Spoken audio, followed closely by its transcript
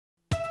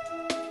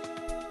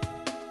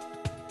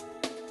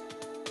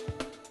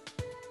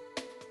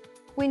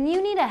When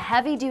you need a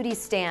heavy-duty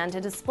stand to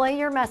display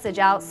your message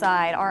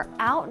outside, our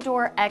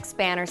vort-x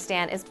banner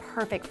stand is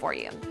perfect for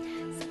you.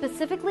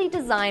 Specifically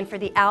designed for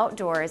the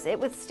outdoors, it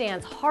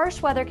withstands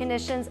harsh weather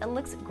conditions and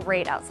looks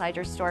great outside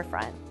your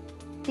storefront.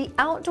 The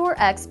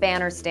vort-x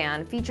banner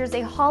stand features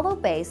a hollow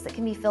base that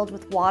can be filled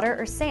with water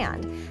or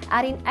sand,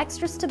 adding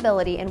extra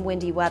stability in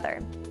windy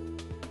weather.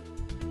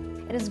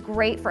 It is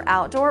great for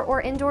outdoor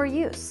or indoor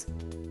use.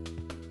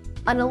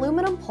 An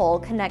aluminum pole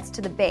connects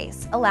to the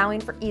base,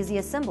 allowing for easy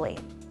assembly.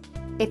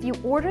 If you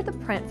order the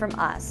print from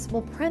us,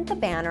 we'll print the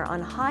banner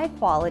on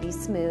high-quality,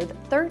 smooth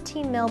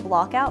 13mm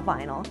blockout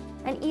vinyl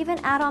and even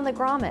add on the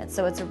grommet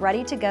so it's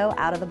ready to go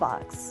out of the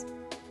box.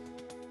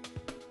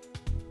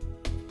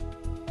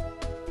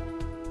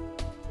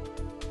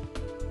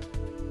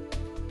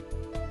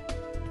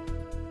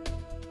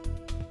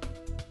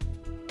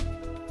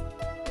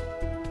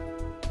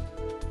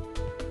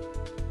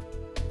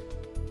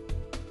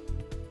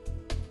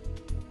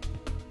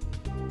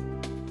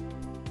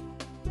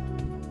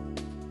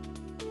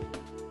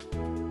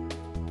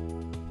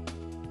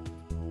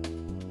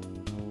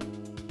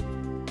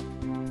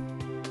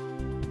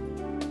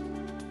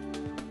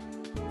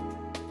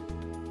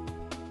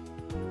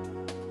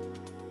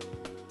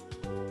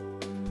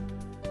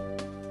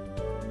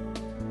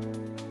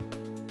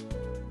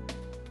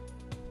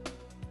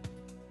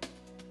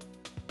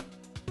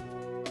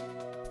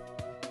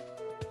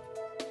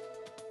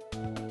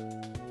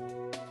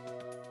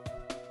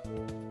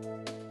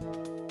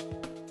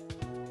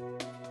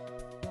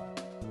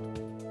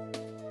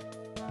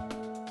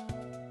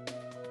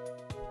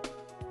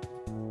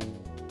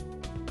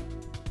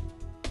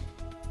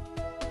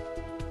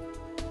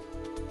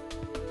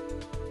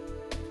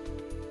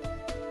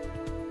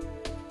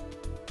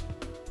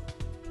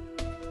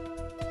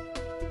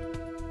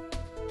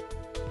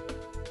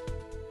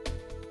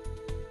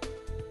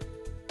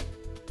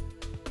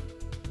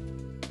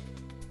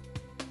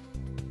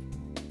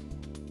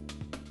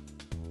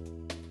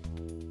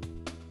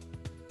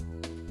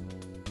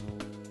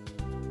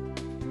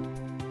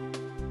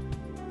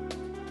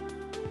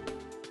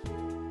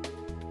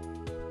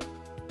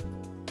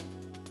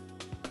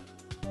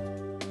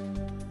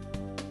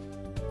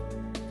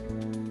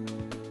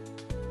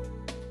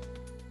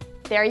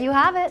 There you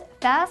have it,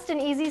 fast and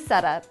easy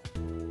setup.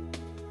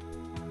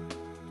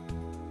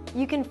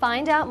 You can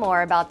find out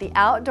more about the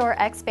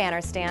vort-x banner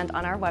stand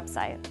on our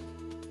website.